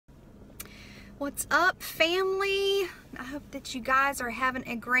What's up, family? I hope that you guys are having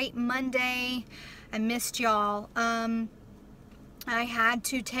a great Monday. I missed y'all. I had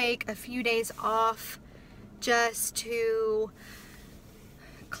to take a few days off just to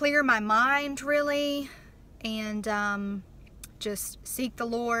clear my mind, really, and just seek the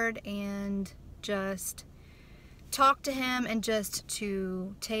Lord and just talk to Him and just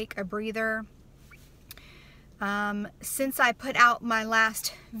to take a breather. Since I put out my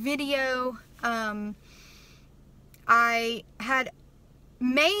last video, I had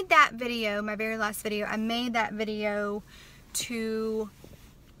made that video, my very last video, I made that video to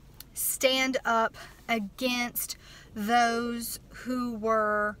stand up against those who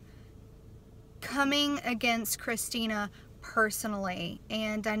were coming against Christina personally.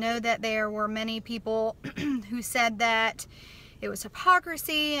 And I know that there were many people who said that it was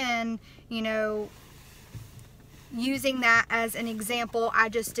hypocrisy and, you know, using that as an example. I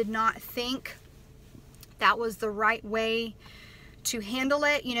just did not think that was the right way to handle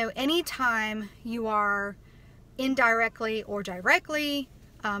it. You know, anytime you are indirectly or directly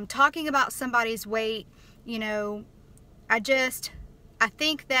talking about somebody's weight, you know, I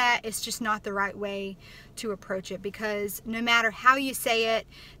think that it's just not the right way to approach it, because no matter how you say it,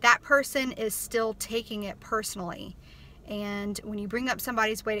 that person is still taking it personally. And when you bring up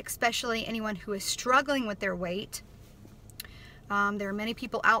somebody's weight, especially anyone who is struggling with their weight, there are many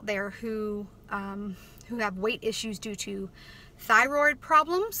people out there who have weight issues due to thyroid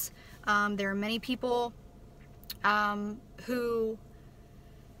problems. There are many people who,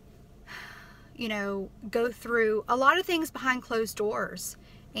 you know, go through a lot of things behind closed doors.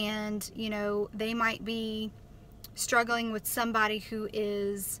 And, you know, they might be struggling with somebody who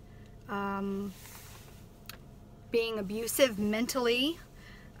is being abusive mentally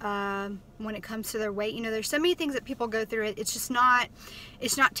when it comes to their weight. You know, there's so many things that people go through. It's just not,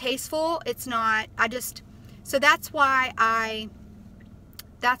 it's not tasteful. It's not, so that's why I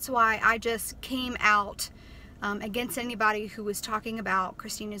just came out against anybody who was talking about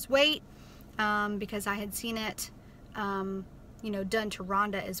Christina's weight, because I had seen it, you know, done to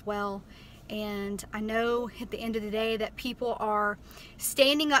Rhonda as well. And I know at the end of the day that people are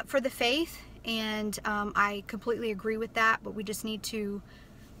standing up for the faith, and I completely agree with that, but we just need to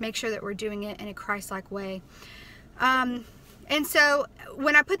make sure that we're doing it in a Christ-like way. And so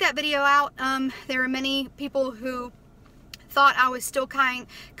when I put that video out, there were many people who thought I was still kind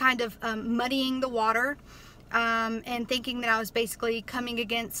of muddying the water, and thinking that I was basically coming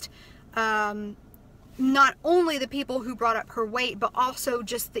against not only the people who brought up her weight, but also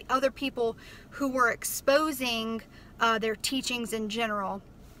just the other people who were exposing their teachings in general.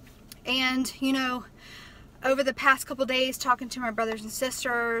 And, you know, over the past couple days, talking to my brothers and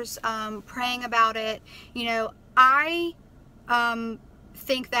sisters, praying about it, you know, I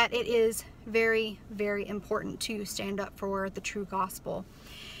think that it is very, very important to stand up for the true gospel.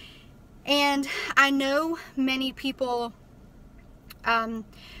 And I know many people,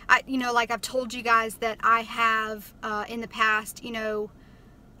 you know, like I've told you guys that I have in the past, you know,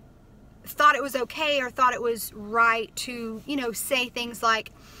 thought it was okay or thought it was right to, you know, say things like,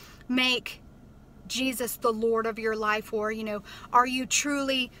 make Jesus the Lord of your life, or, you know, are you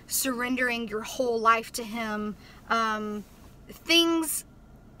truly surrendering your whole life to Him? Things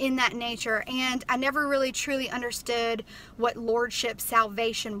in that nature. And I never really truly understood what lordship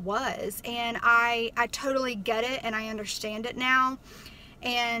salvation was, and I totally get it and I understand it now.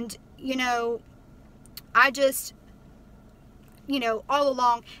 And, you know, I just, you know, all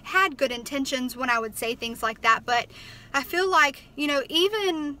along had good intentions when I would say things like that, but I feel like, you know,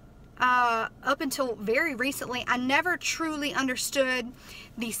 even up until very recently, I never truly understood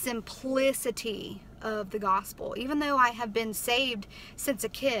the simplicity of the gospel, even though I have been saved since a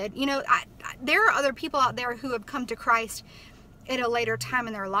kid. You know, there are other people out there who have come to Christ at a later time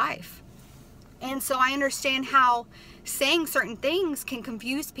in their life. And so I understand how saying certain things can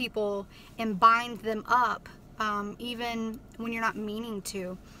confuse people and bind them up, even when you're not meaning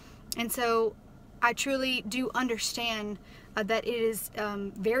to. And so I truly do understand that it is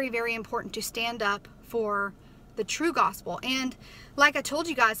very, very important to stand up for the true gospel. And like I told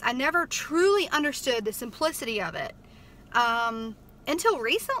you guys, I never truly understood the simplicity of it until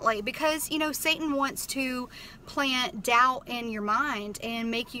recently, because, you know, Satan wants to plant doubt in your mind and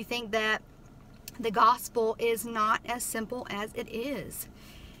make you think that the gospel is not as simple as it is.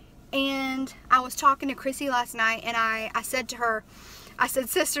 And I was talking to Chrissy last night, and I said to her, I said,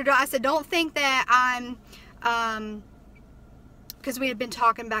 sister, I said, don't think that I'm because we had been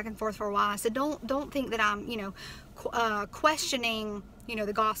talking back and forth for a while. I said, don't think that I'm, you know, questioning, you know,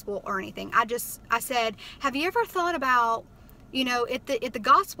 the gospel or anything. I said, have you ever thought about You know, if the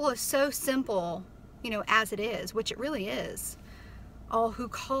gospel is so simple, you know, as it is, which it really is, all who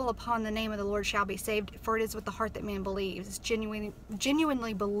call upon the name of the Lord shall be saved, for it is with the heart that man believes. It's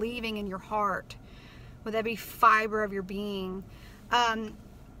genuinely believing in your heart with every fiber of your being.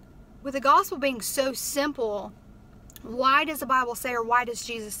 With the gospel being so simple, why does the Bible say, or why does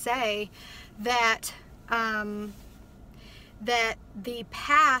Jesus say that that the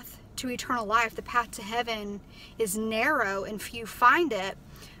path to eternal life, the path to heaven, is narrow and few find it,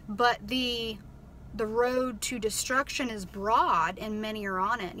 but the road to destruction is broad and many are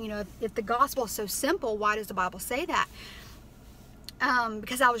on it? You know, if the gospel is so simple, why does the Bible say that?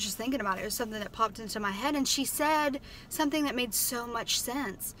 Because I was just thinking about it. It was something that popped into my head, and she said something that made so much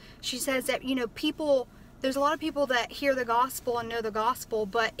sense. She says that, you know, there's a lot of people that hear the gospel and know the gospel,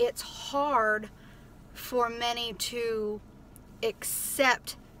 but it's hard for many to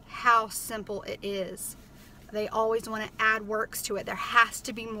accept how simple it is. They always want to add works to it. There has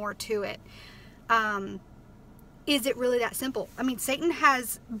to be more to it. Is it really that simple? I mean, Satan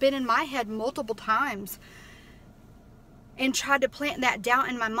has been in my head multiple times and tried to plant that doubt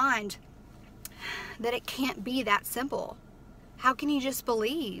in my mind that it can't be that simple. How can you just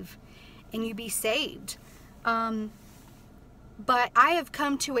believe and you be saved? But I have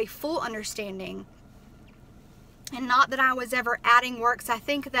come to a full understanding, and not that I was ever adding works. I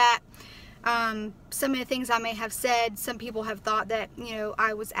think that some of the things I may have said, some people have thought that, you know,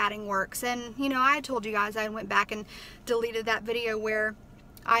 I was adding works. And, you know, I told you guys I went back and deleted that video where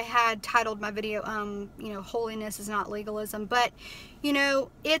I had titled my video, you know, holiness is not legalism. But, you know,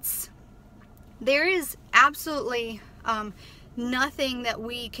 there is absolutely nothing that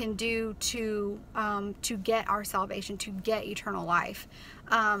we can do to get our salvation, to get eternal life.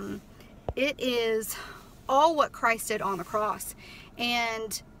 It is all what Christ did on the cross.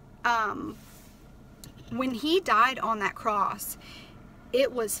 And when he died on that cross,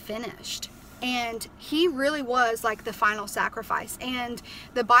 it was finished. And he really was like the final sacrifice. And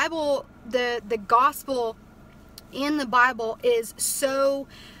the Bible, the gospel in the Bible is so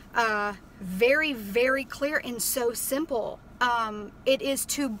very, very clear and so simple. It is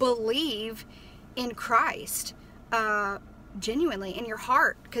to believe in Christ genuinely in your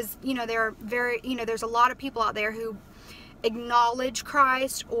heart, because, you know, there's a lot of people out there who acknowledge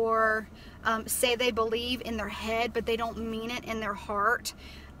Christ or say they believe in their head, but they don't mean it in their heart.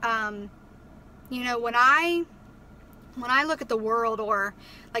 You know, when I look at the world, or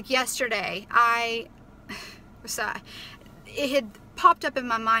like yesterday, it had popped up in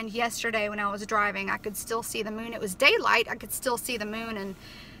my mind yesterday when I was driving. I could still see the moon. It was daylight. I could still see the moon, and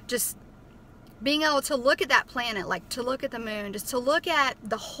just being able to look at that planet, like to look at the moon, just to look at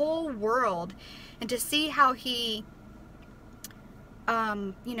the whole world and to see how he,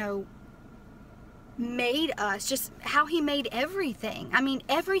 you know, made us, just how he made everything. I mean,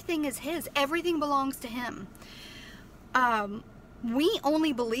 everything is his. Everything belongs to him. We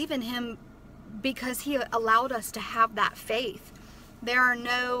only believe in him because he allowed us to have that faith. There are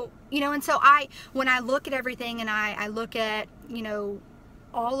no, you know, and so when I look at everything and I look at, you know,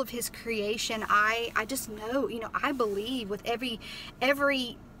 all of his creation, I just know, you know, I believe with every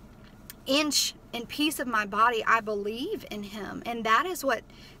inch and piece of my body, I believe in him. And that is what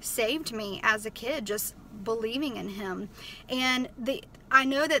saved me as a kid, just believing in him. And I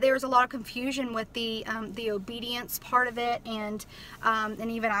know that there was a lot of confusion with the obedience part of it, and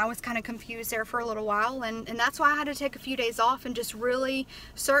even I was kind of confused there for a little while, and that's why I had to take a few days off and just really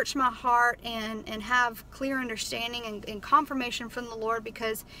search my heart and have clear understanding and confirmation from the Lord,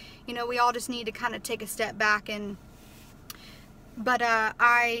 because, you know, we all just need to kind of take a step back. But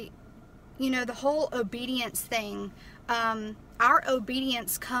you know, the whole obedience thing, our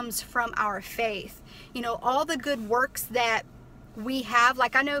obedience comes from our faith. You know, all the good works that we have,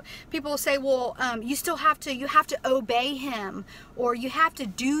 like, I know people will say, well, you have to obey him, or you have to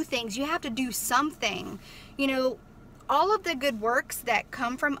do things, you have to do something. You know, all of the good works that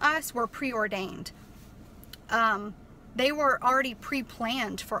come from us were preordained. They were already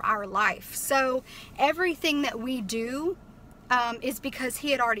pre-planned for our life. So everything that we do is because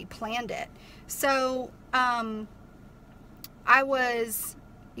he had already planned it. So I was,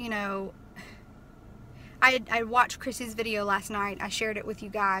 you know, I watched Chrissy's video last night. I shared it with you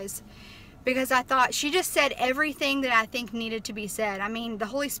guys because I thought she just said everything that I think needed to be said. I mean, the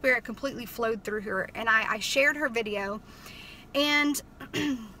Holy Spirit completely flowed through her, and I shared her video, and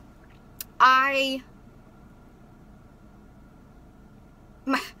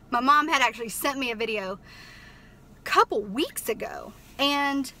my mom had actually sent me a video a couple weeks ago,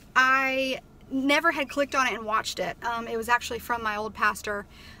 and I never had clicked on it and watched it. It was actually from my old pastor,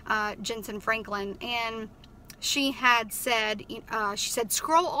 Jensen Franklin, and she had said, she said,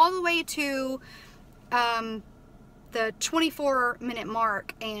 scroll all the way to the 24-minute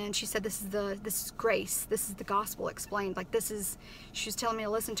mark, and she said, this is grace, this is the gospel explained, like she was telling me to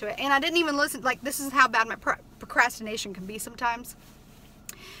listen to it, and I didn't even listen. Like, this is how bad my procrastination can be sometimes.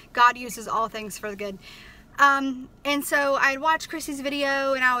 God uses all things for the good. And so I had watched Chrissy's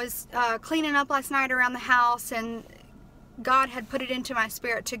video, and I was cleaning up last night around the house, and God had put it into my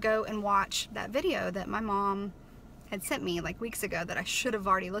spirit to go and watch that video that my mom had sent me like weeks ago that I should have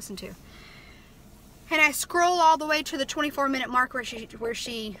already listened to. And I scroll all the way to the 24-minute mark where she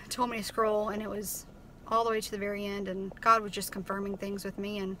told me to scroll, and it was all the way to the very end, and God was just confirming things with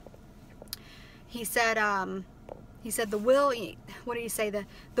me. And he said the will, what did he say,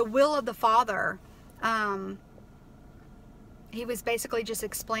 the will of the Father. He was basically just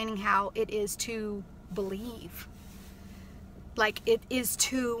explaining how it is to believe. Like, it is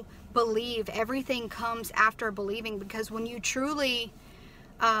to believe. Everything comes after believing, because when you truly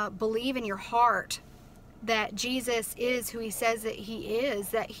believe in your heart that Jesus is who he says that he is,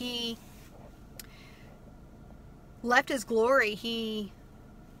 that he left his glory, he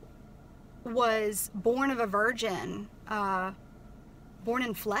was born of a virgin, born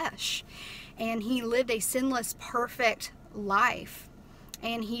in flesh, and he lived a sinless, perfect life,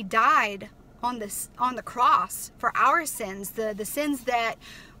 and he died on the cross for our sins, the sins that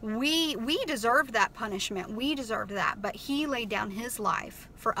we deserved that punishment, we deserved that, but he laid down his life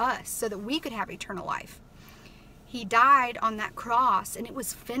for us so that we could have eternal life. He died on that cross, and it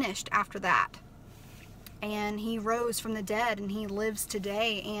was finished after that. And he rose from the dead, and he lives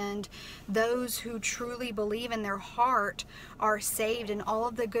today, and those who truly believe in their heart are saved. And all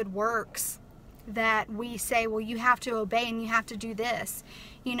of the good works that we say, well, you have to obey and you have to do this,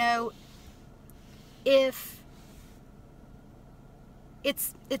 you know, if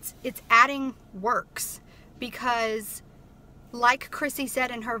it's adding works, because like Chrissy said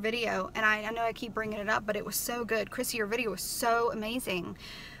in her video, and I know I keep bringing it up, but it was so good. Chrissy, your video was so amazing.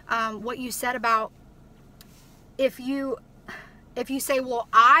 What you said about if you say, well,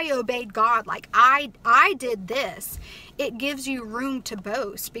 I obeyed God, like I did this, it gives you room to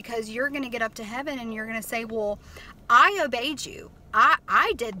boast, because you're going to get up to heaven and you're going to say, well, I obeyed you.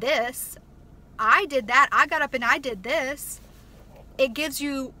 I did this. I did that. I got up and I did this. It gives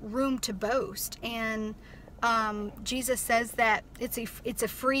you room to boast. And Jesus says that it's a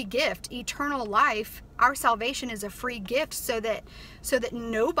free gift. Eternal life, our salvation is a free gift, so that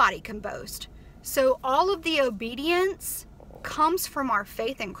nobody can boast. So all of the obedience comes from our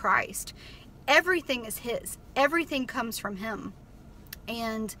faith in Christ. Everything is his. Everything comes from him.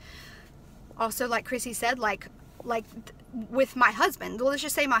 And also, like Chrissy said, like with my husband, well, let's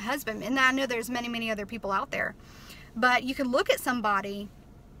just say my husband, and I know there's many other people out there, but you can look at somebody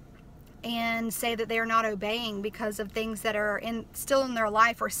and say that they're not obeying because of things that are still in their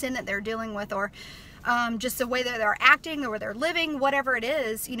life, or sin that they're dealing with, or just the way that they're acting or they're living, whatever it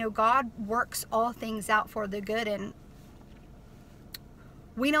is. You know, God works all things out for the good, and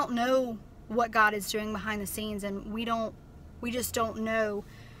we don't know what God is doing behind the scenes, and we just don't know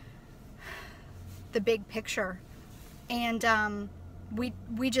the big picture, and we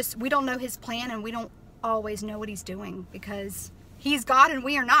don't know his plan, and we don't always know what he's doing, because he's God and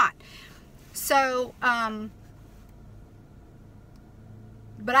we are not. So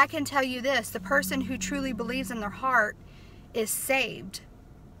but I can tell you this, the person who truly believes in their heart is saved.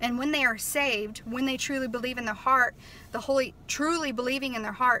 And when they are saved, when they truly believe in their heart, truly believing in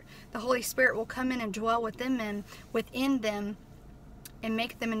their heart, the Holy Spirit will come in and dwell within them and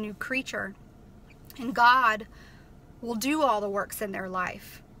make them a new creature. And God will do all the works in their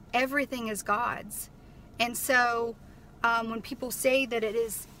life. Everything is God's. And so when people say that it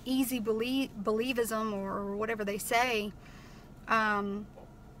is easy believism, or whatever they say,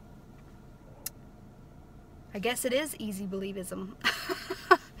 I guess it is easy believism.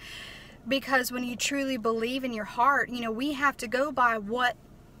 Because when you truly believe in your heart, you know, we have to go by what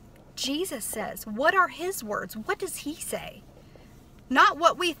Jesus says. What are his words? What does he say? Not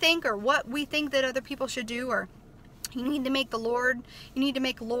what we think, or what we think that other people should do, or you need to make the Lord,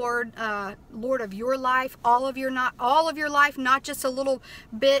 Lord of your life, all of your life, not just a little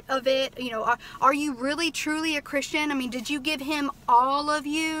bit of it. You know, are you really truly a Christian? I mean, did you give him all of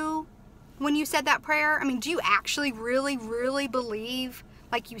you when you said that prayer? I mean, do you actually really believe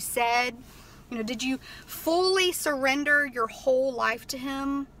like you said? You know, did you fully surrender your whole life to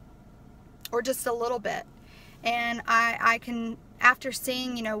him, or just a little bit? And I can, after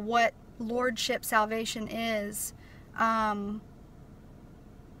seeing, you know, what lordship salvation is,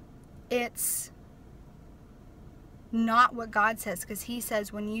 it's not what God says, because he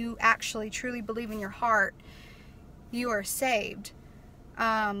says when you actually truly believe in your heart, you are saved.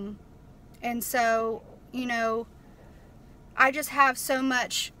 And so, you know, I just have so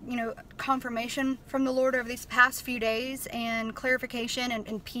much, you know, confirmation from the Lord over these past few days, and clarification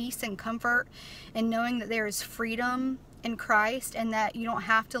and peace and comfort, and knowing that there is freedom in Christ, and that you don't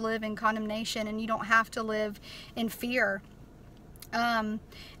have to live in condemnation, and you don't have to live in fear. Now,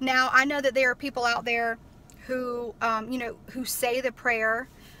 I know that there are people out there who, you know, who say the prayer,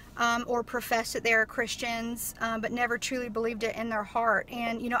 or profess that they're Christians, but never truly believed it in their heart.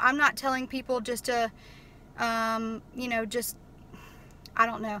 And, you know, I'm not telling people just to, you know, just, I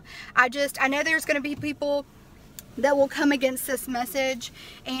don't know. I know there's going to be people that will come against this message,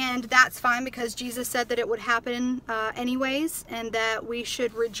 and that's fine, because Jesus said that it would happen anyways, and that we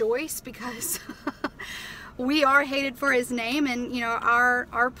should rejoice because we are hated for his name, and, you know,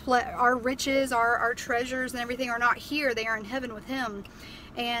 our riches, our treasures and everything are not here. They are in heaven with him.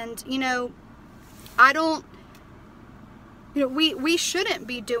 And, you know, you know, we shouldn't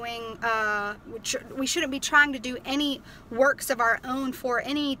be doing, we shouldn't be trying to do any works of our own for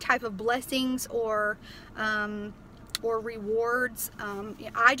any type of blessings or rewards.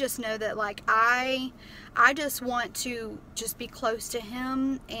 I just know that, like, I just want to just be close to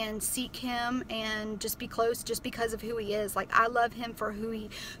him and seek him and just be close just because of who he is. Like, I love him for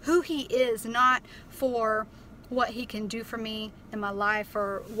who he is, not for what he can do for me in my life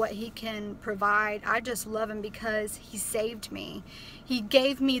or what he can provide. I just love him because he saved me. He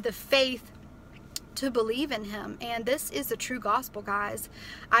gave me the faith to believe in him, and this is the true gospel, guys.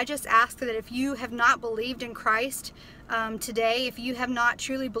 I just ask that if you have not believed in Christ today, if you have not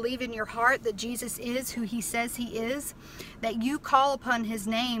truly believed in your heart that Jesus is who he says he is, that you call upon his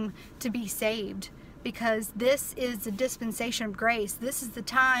name to be saved, because this is the dispensation of grace. This is the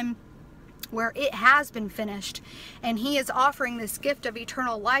time where it has been finished, and he is offering this gift of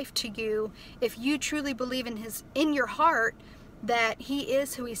eternal life to you if you truly believe in your heart that he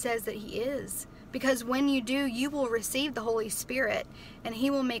is who he says that he is. Because when you do, you will receive the Holy Spirit, and he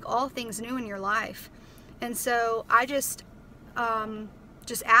will make all things new in your life. And so I just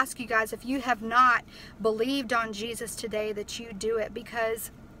ask you guys, if you have not believed on Jesus today, that you do it,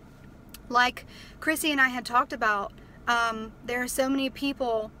 because like Chrissy and I had talked about, there are so many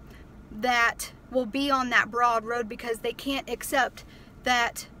people that will be on that broad road because they can't accept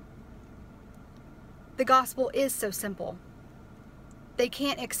that the gospel is so simple. They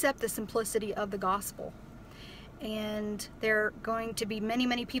can't accept the simplicity of the gospel. And there are going to be many,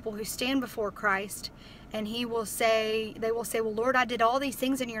 many people who stand before Christ, and they will say, well, Lord, I did all these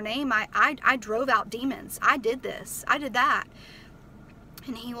things in your name. I drove out demons. I did this. I did that.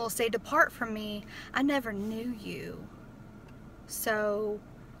 And he will say, depart from me. I never knew you. So,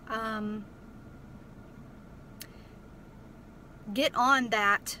 get on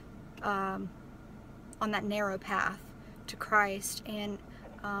that narrow path to Christ, and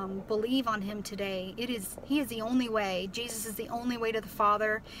believe on him today. He is the only way. Jesus is the only way to the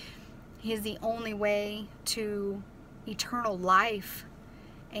Father. He is the only way to eternal life,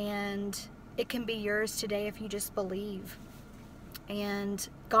 and it can be yours today if you just believe. And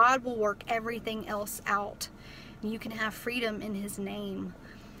God will work everything else out. You can have freedom in his name.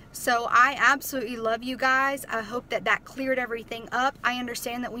 So I absolutely love you guys. I hope that cleared everything up. I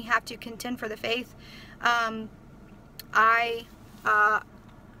understand that we have to contend for the faith. I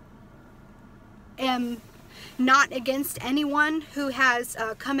am not against anyone who has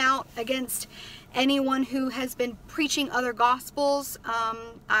come out against anyone who has been preaching other gospels.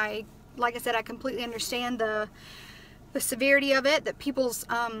 Like I said, I completely understand the severity of it, that people's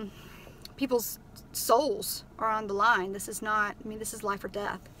souls are on the line. This is not, I mean, this is life or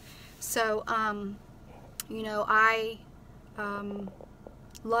death. So, you know, I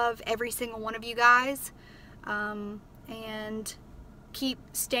love every single one of you guys, and keep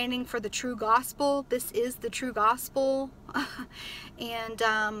standing for the true gospel. This is the true gospel.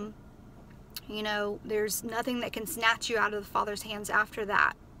 And, you know, there's nothing that can snatch you out of the Father's hands after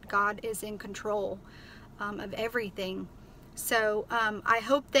that. God is in control of everything. So I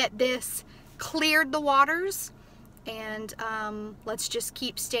hope that this cleared the waters, and let's just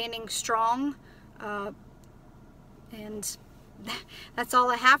keep standing strong. And that's all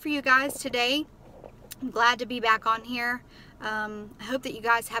I have for you guys today. I'm glad to be back on here. I hope that you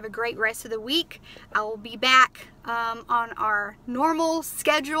guys have a great rest of the week. I will be back on our normal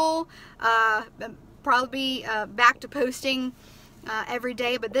schedule, probably back to posting every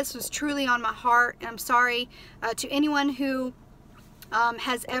day, but this was truly on my heart. And I'm sorry to anyone who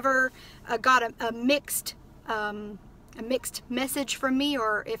has ever got a mixed message from me,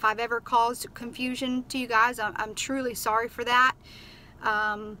 or if I've ever caused confusion to you guys. I'm truly sorry for that.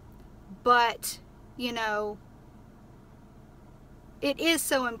 But, you know, it is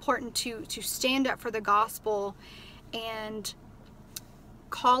so important to stand up for the gospel and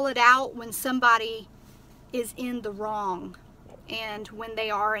call it out when somebody is in the wrong and when they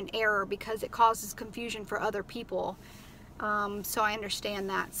are in error, because it causes confusion for other people. So I understand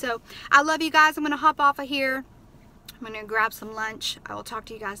that. So I love you guys. I'm going to hop off of here. I'm going to grab some lunch. I will talk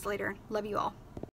to you guys later. Love you all.